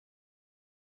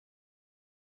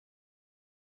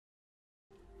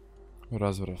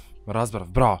Разбрав,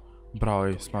 браво. Браво,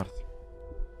 ей, смарт.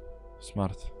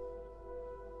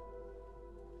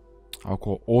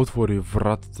 Ако отвори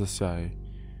вратата сега, ей.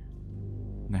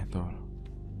 Не, добро.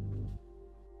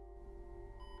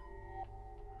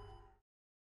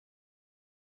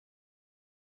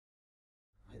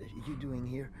 What are you doing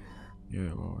here? Yeah,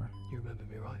 go away. You remember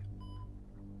me, right?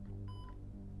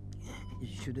 You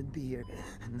shouldn't be here.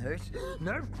 Nurse?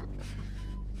 Nurse?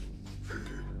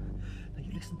 Now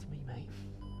you listen to me, mate.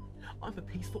 I'm a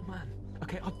peaceful man,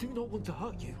 okay? I do not want to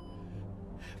hurt you.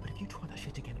 But if you try that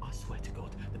shit again, I swear to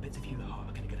God, the bits of you that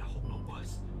are gonna get a whole lot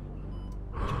worse.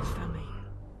 Do you understand me?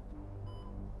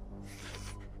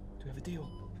 Do we have a deal?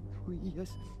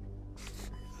 Yes.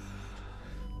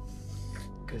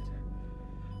 Good.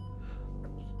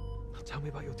 Now tell me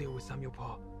about your deal with Samuel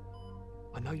Parr.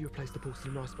 I know you replaced the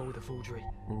porcelain rice bowl with a forgery.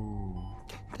 Ooh.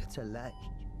 That's a lie.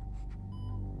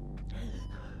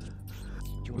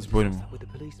 Do you want to Let's discuss that with the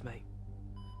police, mate?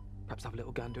 Perhaps have a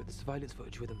little gander at the surveillance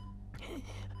footage with them.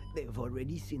 They've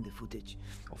already seen the footage.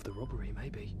 Of the robbery,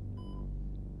 maybe.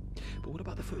 But what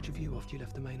about the footage of you after you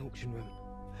left the main auction room?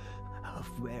 Of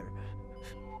where?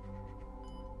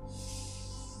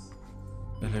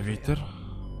 Elevator.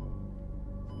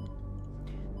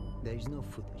 There's no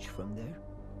footage from there.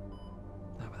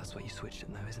 No, but that's why you switched it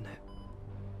now, isn't it?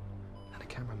 And the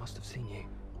camera must have seen you,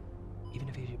 even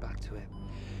if you do back to it.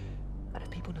 And if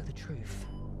people know the truth,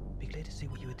 it'd be clear to see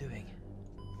what you were doing.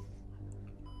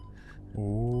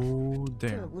 Oh,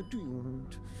 damn. What do you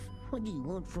want? What do you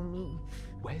want from me?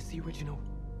 Where's the original?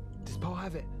 Does Paul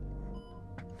have it?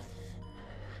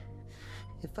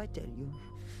 If I tell you,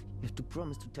 you have to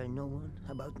promise to tell no one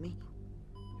about me.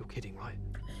 You're kidding, right?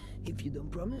 If you don't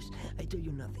promise, I tell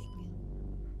you nothing.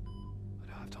 I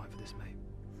don't have time for this, mate.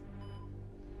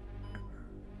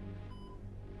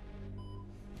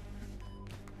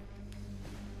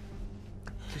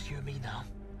 It's just you and me now.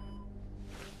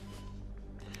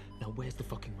 Now where's the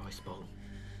fucking rice bowl?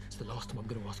 It's the last time I'm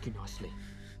gonna ask you nicely.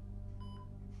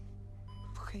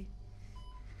 Okay.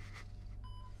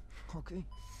 Okay.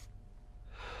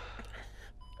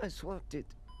 I swapped it.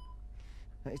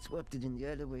 I swapped it in the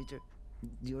elevator.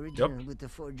 The original with the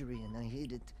forgery, and I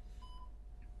hate it.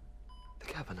 The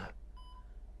cabinet.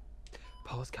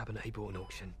 Pa's cabinet he bought an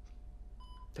auction.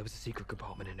 There was a secret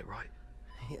compartment in it, right?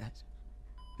 Yes.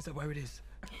 Is that where it is?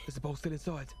 Is the bowl still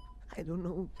inside? I don't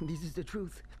know. This is the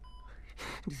truth.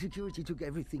 The security took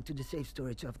everything to the safe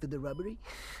storage after the robbery,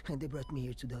 and they brought me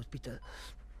here to the hospital.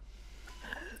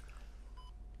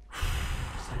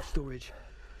 Safe storage.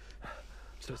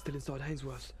 So it's still inside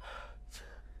Hainsworth's?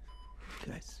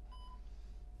 Yes.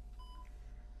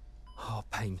 Oh,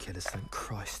 painkillers, thank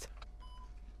Christ.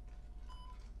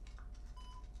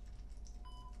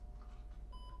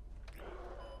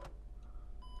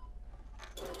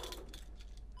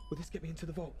 Will this get me into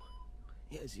the vault?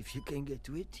 Yes, if you can get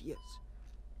to it, yes.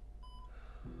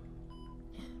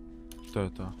 Что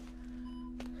это?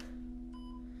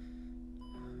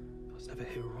 I was never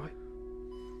here, all right?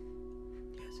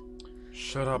 Yes.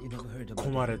 Shut up, You never heard about the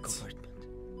комарец. compartment.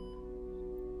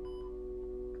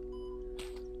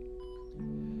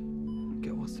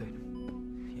 Get well soon.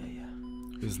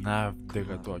 Yeah. Знаю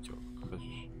дека тоа ќе го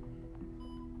кажеш.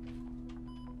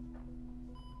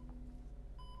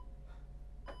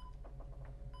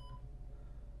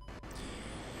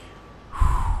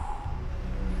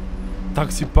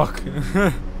 Такси пак.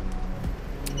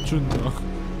 Чудно.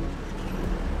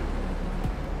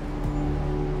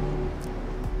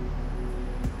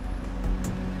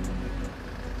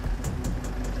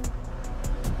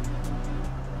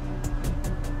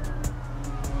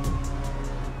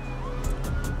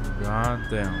 God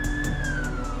damn.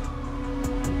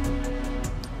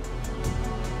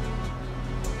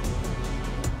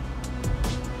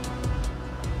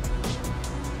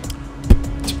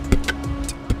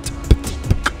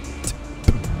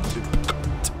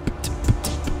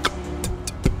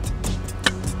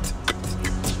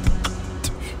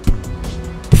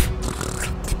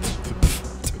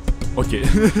 Окей.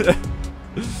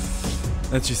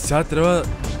 Значи сега треба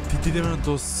ти идеме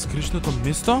до скришното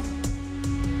место.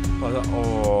 Па да,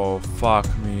 о, fuck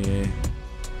me.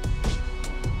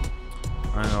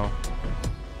 I know.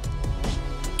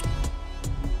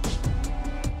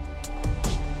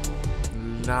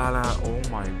 Lala, oh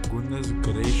my goodness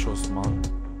gracious, man.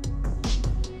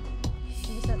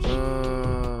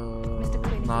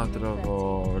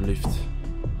 Треба лифт.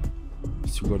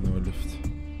 Сигурно лифт.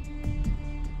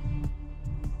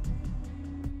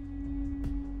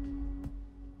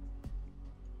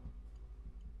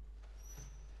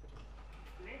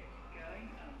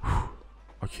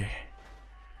 Окей.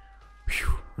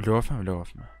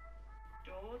 Влюбваме.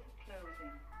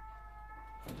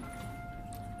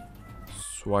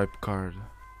 Swipe card.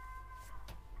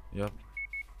 Yep.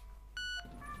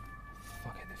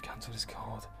 Fuck it, they've cancelled his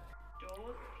card.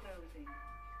 Doors closing.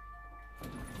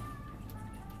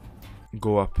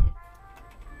 Go up.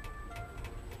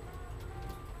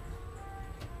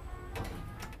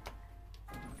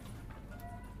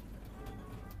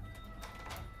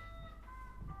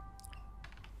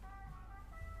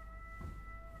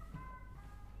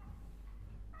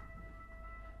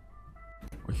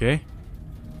 Окей.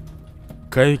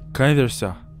 Кај идеш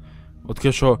сега? Од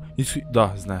кај шо... Да,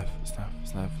 знаев.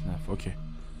 Окей.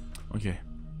 Окей.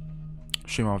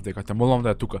 Шо имам вдека? Те молам да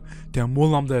е тука. Те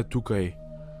молам да е тука, еј.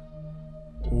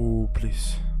 Оу,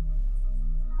 плиз.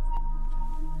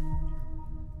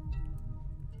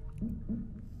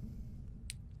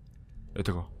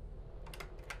 Ето го.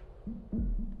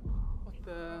 What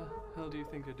the hell do you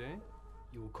think you're doing?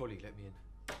 Your colleague let me in.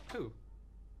 Who?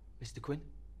 Mr. Quinn?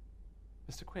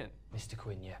 Mr. Quinn? Mr.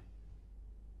 Quinn, yeah.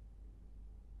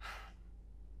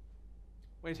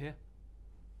 Wait here.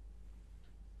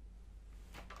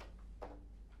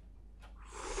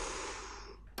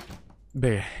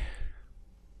 Бе.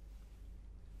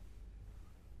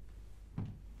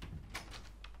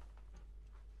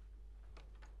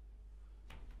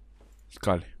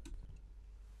 Скали.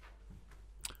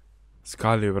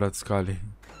 Скали, брат, скали.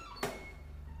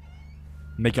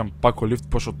 Некам пако лифт,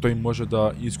 пошто тој може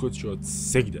да искочи од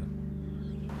сегде.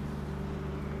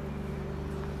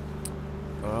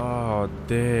 Oh,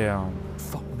 damn.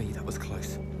 Fuck me, that was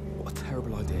close. What a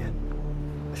terrible idea.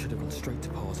 I should have gone straight to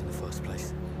Pars in the first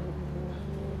place.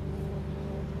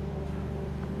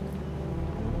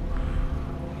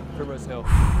 Primrose Hill.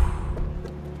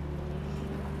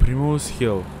 Primrose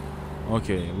Hill.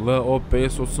 Окей,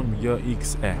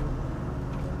 LO58JXE.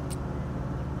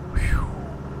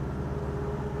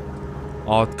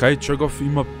 А од кај Чегов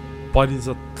има пари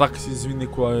за такси, извини,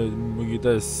 која му ги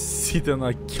даде сите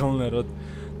на келнерот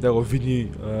да го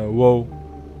види, wow.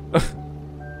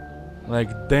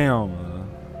 Like, damn.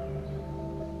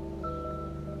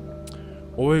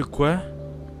 Овој кој е?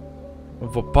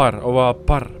 Во пар, ова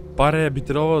пар. Пар е би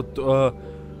требало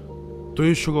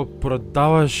тој што го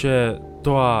продаваше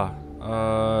тоа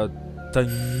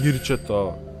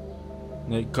танјирчето.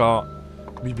 Нека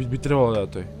би требало да е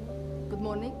тој. Good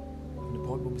morning. An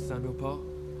appointment with Samuel Parr?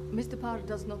 Mr. Parr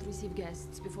does not receive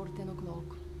guests before 10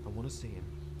 o'clock. I want to see him,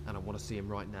 and I want to see him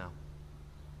right now.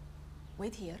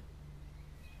 Wait here.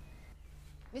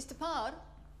 Mr. Parr?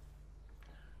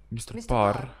 Mr.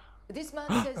 Parr. This man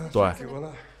says that Тоа е. he's an-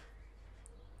 Well,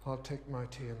 I'll take my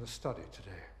tea in the study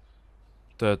today.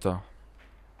 Тоа е тоа.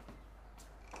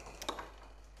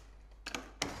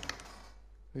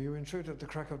 You intrude at the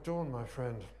crack of dawn, my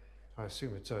friend. I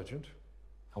assume it's urgent.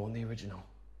 I want the original.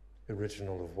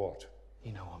 Original of what?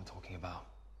 You know what I'm talking about.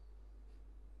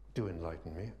 Do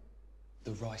enlighten me.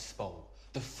 The rice bowl.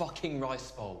 The fucking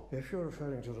rice bowl. If you're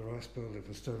referring to the rice bowl that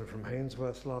was stolen from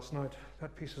Hainsworth's last night,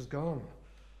 that piece is gone.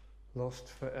 Lost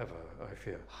forever, I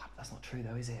fear. That's not true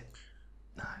though, is it?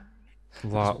 No.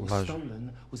 What What was was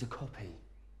stolen was a copy.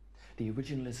 The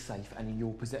original is safe and in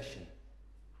your possession.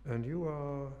 And you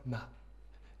are, Matt.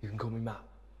 You can call me Matt.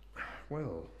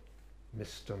 well,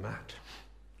 Mr. Matt.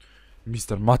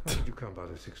 Mr. How Matt? did you come by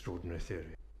this extraordinary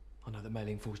theory? I know that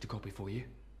Mailing forged a copy for you,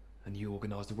 and you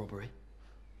organised the robbery.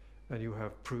 And you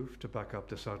have proof to back up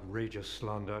this outrageous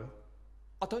slander?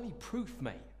 I don't need proof,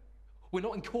 mate. We're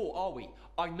not in court, are we?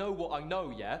 I know what I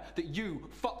know, yeah? That you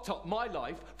fucked up my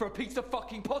life for a piece of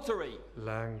fucking pottery.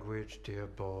 Language, dear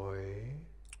boy.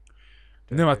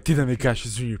 Нема ти да ми кажеш,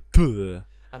 извини, пу.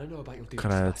 And I know about your deal with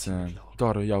Крајот Stats, се, you lot.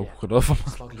 добро, ја Yeah. го хрдов.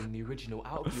 Smuggling the original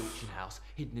out of the auction house,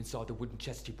 hidden inside the wooden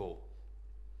chest you bought.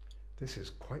 This is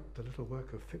quite the little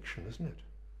work of fiction, isn't it?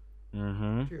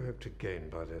 Мгм. What do you hope to gain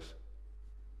by this?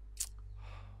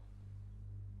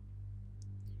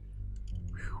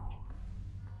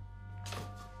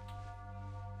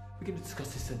 We're going to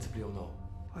discuss this sensibly or not?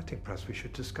 I think perhaps we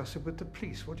should discuss it with the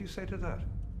police. What do you say to that?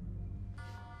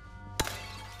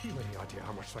 Do you have any idea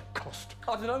how much that cost?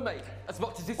 I don't know, mate. As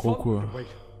much as this Колку one. е? Wait.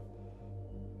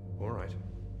 All right.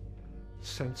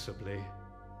 Sensibly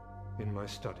in my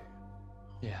study.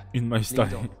 Yeah. In my Lead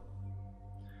study. on.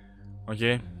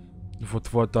 Окей. Во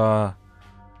твојата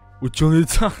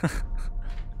училница.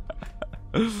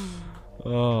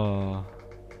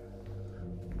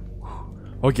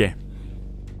 Окей.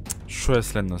 Шо е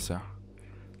следно сега?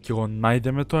 Ќе го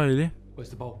најдеме тоа или? Where's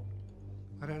the bowl?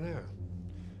 I don't know.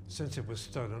 Since it was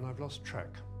stolen, I've lost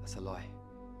track. That's a lie.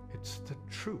 It's the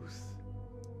truth.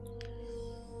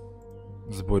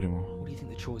 Збори му. What do you think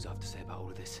the Troys have to say about all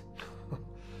of this?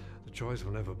 The Joys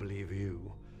will never believe you.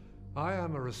 I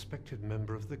am a respected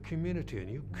member of the community and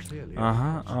you clearly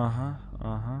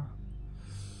Aha.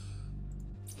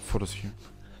 Force him.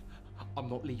 I'm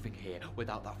not leaving here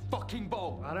without that fucking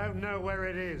bowl. I don't know where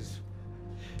it is.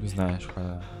 Знаешь,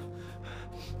 когда...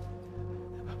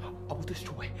 I will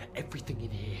destroy everything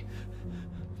in here.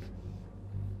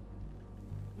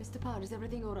 Mr. Parr, is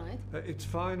everything all right? It's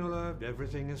fine, Ola.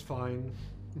 Everything is fine.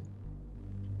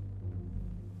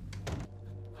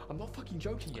 I'm not fucking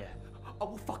joking here. I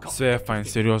will fuck up. Sve je fajn,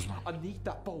 seriozno. I need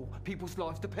that bowl. People's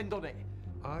lives depend on it.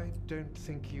 I don't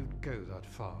think you'd go that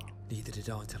far. Neither did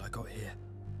I until I got here.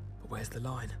 But where's the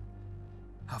line?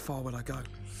 How far will I go?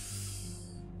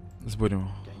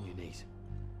 Зборимо. Get on your knees.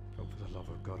 Oh, for the love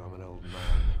of God, I'm an old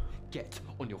man. Get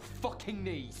on your fucking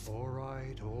knees. All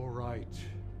right.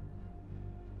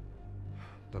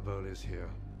 The bowl is here.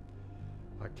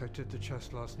 I collected the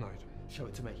chest last night. Show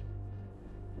it to me.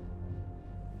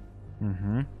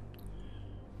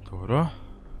 Dobro.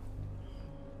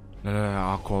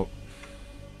 Ako...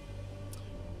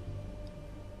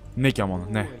 Nećemo,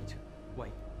 ne.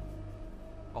 Wait.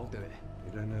 I'll do it.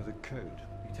 You don't know the code?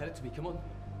 You tell it to me, come on.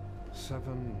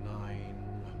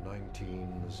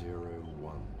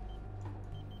 791901.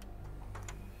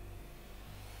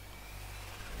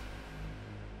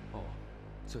 Oh,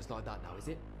 so it's like that now, is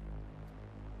it?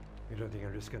 You don't think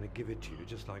I'm just going to give it to you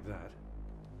just like that?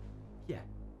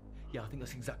 Yeah, I think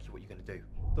that's exactly what you're going to do.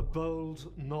 The bowl's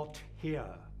not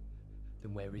here.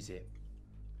 Then where is it?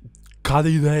 Kada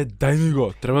i da je, daj mi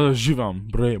go, treba da živam,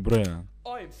 broj 1.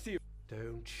 I am serious.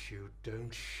 Don't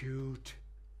shoot.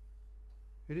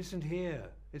 It isn't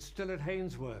here. It's still at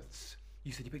Hainsworth's.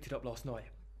 You said you picked it up last night.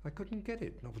 I couldn't get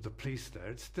it, not with the police there.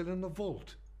 It's still in the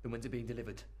vault. Then when's it being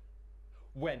delivered?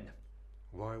 When?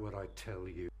 Why would I tell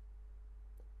you?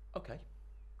 Okay.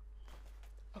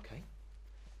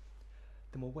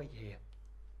 Then we'll wait here.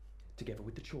 Together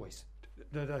with the choice.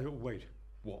 No, wait.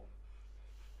 What?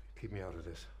 Keep me out of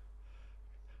this.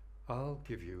 I'll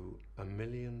give you £1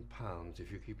 million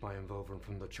if you keep my involvement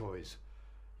from the choice.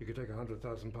 You could take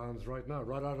 £100,000 right now,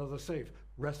 right out of the safe.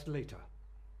 Rest later.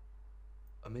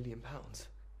 £1 million?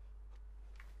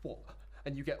 What?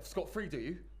 And you get scot-free, do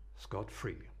you?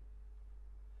 Scot-free.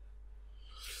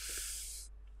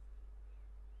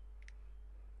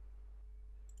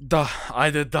 Da,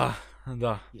 ajde da.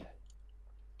 Yeah,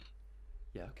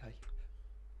 okay.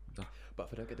 Da. But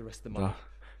if I don't get the rest of the money,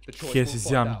 the choice Htje will si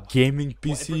find zjam out. gaming Whatever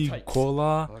PC, it takes.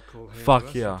 kola, I'll call Hainsworth's fuck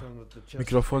and yeah. tell them that the chest is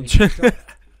Mikrofon being će. picked up.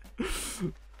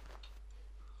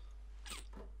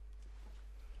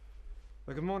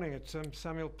 Good morning, it's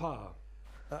Samuel Parr.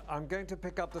 I'm going to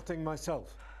pick up the thing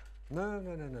myself. No,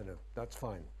 that's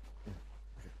fine.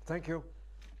 Thank you.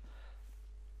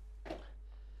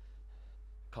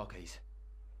 Car keys.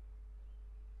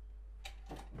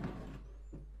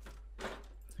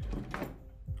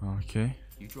 Okay.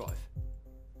 You drive.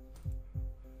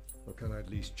 Well, can I at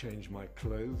least change my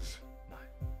clothes? No.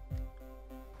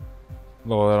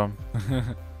 Благодарам.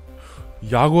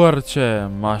 Jaguarče,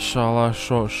 mašala,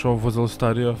 šo vozil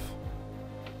Starjov.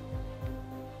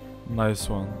 Nice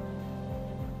one.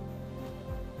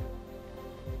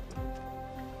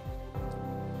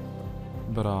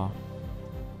 Bravo.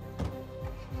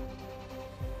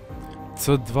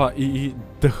 C2II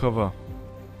DHV.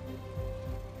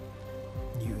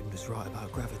 Newton was right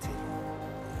about gravity.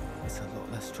 It's a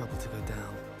lot less trouble to go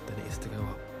down than it is to go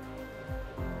up.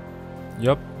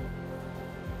 Yep.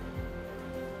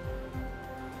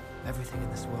 Everything in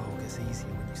this world gets easier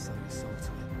when you sell your soul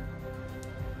to it.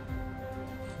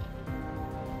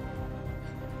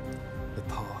 The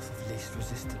path of least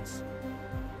resistance.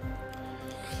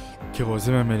 Ќе го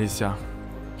земеме ли сега?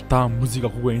 Таа музика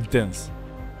кога е интенс.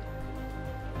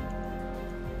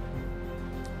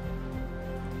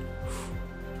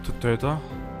 Тоа е тоа?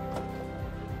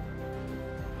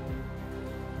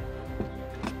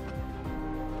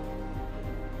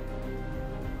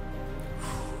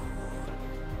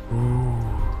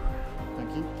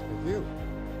 Thank you.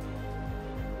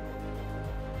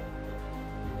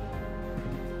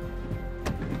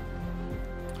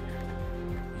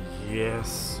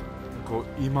 Yes. Го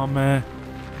имаме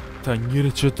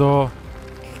танјирчето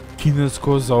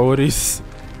кинеско за ориз.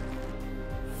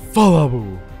 Фала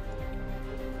Богу.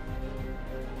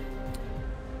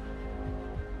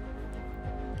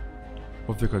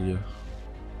 Овде каде е?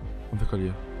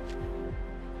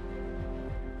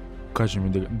 Кажи ми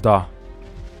дека... Да.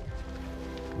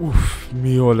 Уф,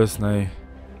 ми олесна е.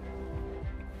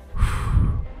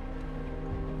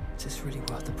 Is this really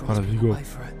worth the Пара price ви people го... pay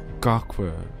for it? Какво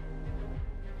е?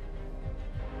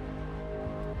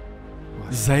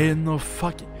 За едно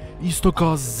факи... Исто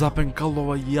као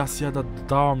запенкалова и јас ја да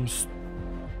давам...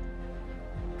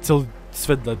 цел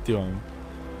свет да отивам.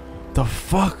 The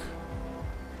fuck?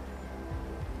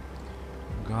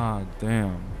 God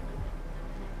damn.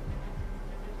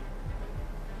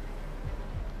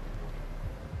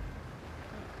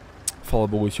 Фала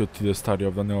Богу си отиде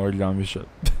стариот, да не го гледам више.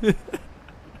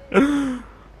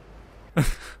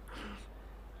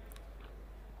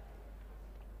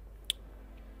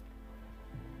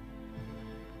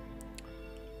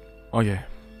 Окей.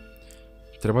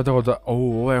 Треба да го да...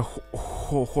 Оу, ова е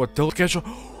хотел кешо.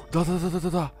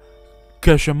 Да.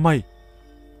 Кеше мај.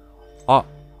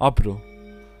 Април.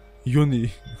 Јуни.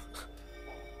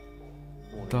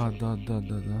 Да.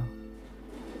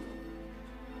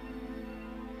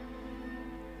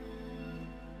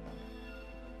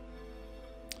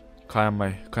 Кај е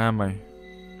мај?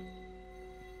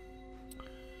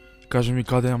 Кажи ми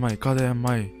каде е мај? Каде е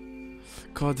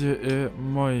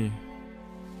мај?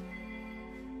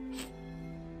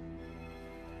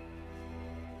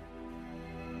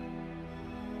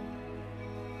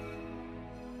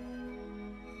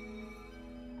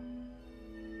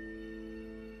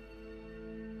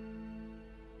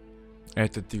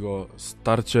 Ете ти го,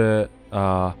 старче,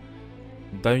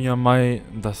 дај ми ја мај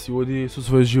да си оди со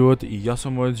својот живот и јас со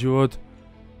мојот живот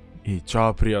и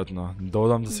чао пријатно, да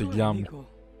одам да се гледам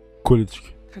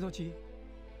колички.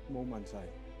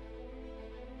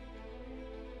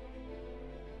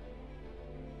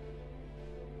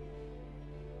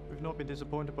 We've not been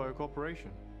disappointed by your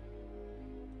cooperation.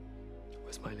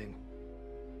 Where's Mei Ling?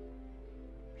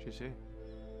 She's here.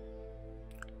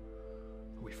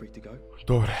 Are we free to go?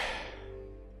 Добре.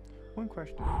 One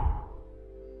question.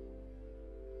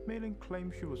 Mei Ling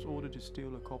claims she was ordered to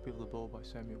steal a copy of the ball by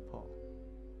Samuel Park,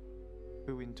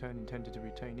 who in turn intended to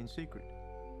retain in secret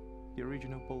the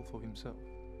original ball for himself.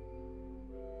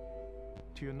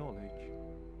 To your knowledge,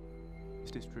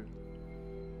 is this true?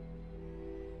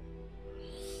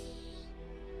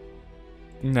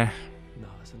 Не. No,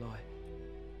 that's a lie.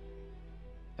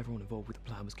 Everyone involved with the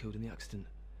plan was killed in the accident.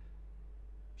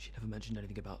 She never mentioned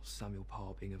anything about Samuel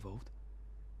Parr being involved.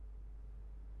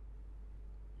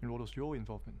 And what was your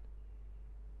involvement?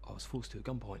 I was forced to at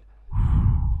gunpoint.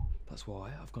 That's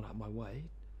why I've gone out of my way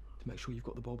to make sure you've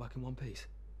got the ball back in one piece.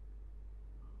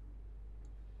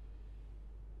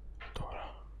 Добре.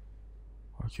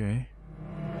 Окей.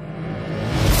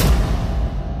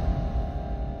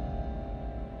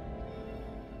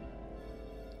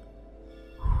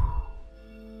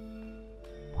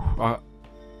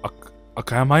 А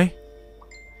кај е мај?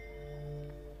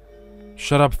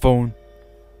 Shut up phone.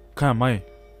 Кај е мај?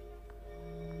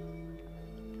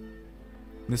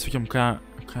 Не свикам кај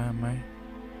е мај?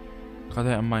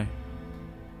 Каде е мај?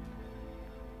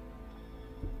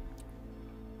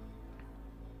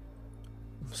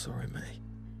 I'm sorry, May.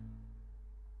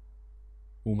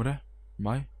 Умре?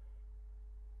 Мај?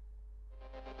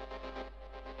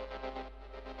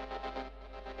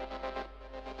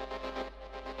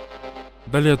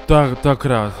 Дали е тоа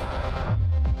крајот?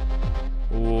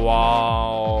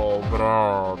 Вау,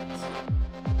 брат.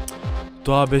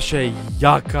 Тоа беше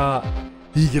јака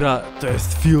игра,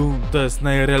 тоест филм, тоест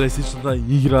најреалистичната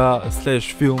игра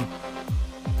слеш филм.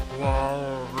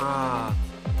 Вау, брат.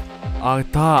 А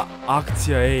таа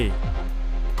акција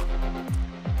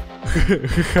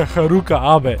Харука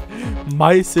Абе.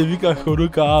 Мај се вика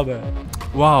Харука Абе.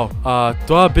 Вау,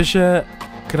 тоа беше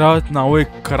крајот на овој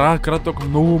краток,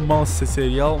 многу мал се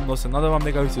серијал, но се надевам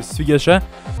дека ви се свиѓаше.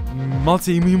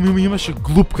 Малце имаше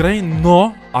глуп крај,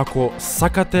 но ако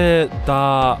сакате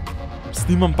да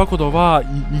снимам пак од оваа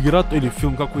игра или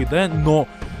филм како и да е, но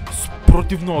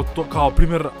спротивно од тоа, као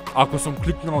пример, ако сум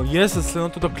кликнал yes,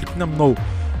 следното да кликнам no.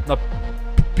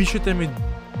 Пишете ми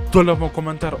доле во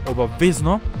коментар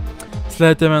обавезно.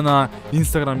 Следете ме на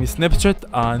Instagram и Snapchat,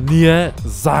 а ние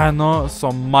заедно со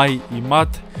Мај и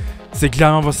Мат се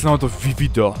гледаме во следното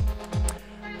видео.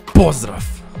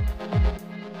 Поздрав!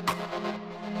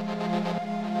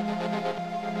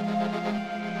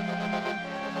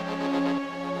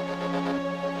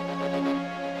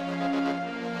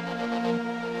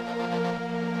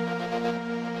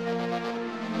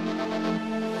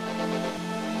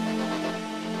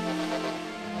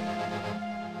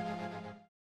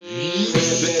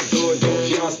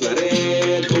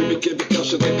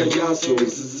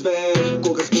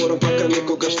 Кога зборам пака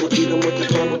некогаш лакирам моите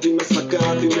планови ме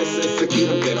сакаат и не се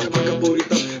секирам, терам пака по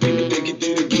ритам, римите ги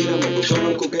диригирам,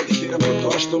 обожавам кога едитирам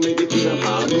тоа што медитирам.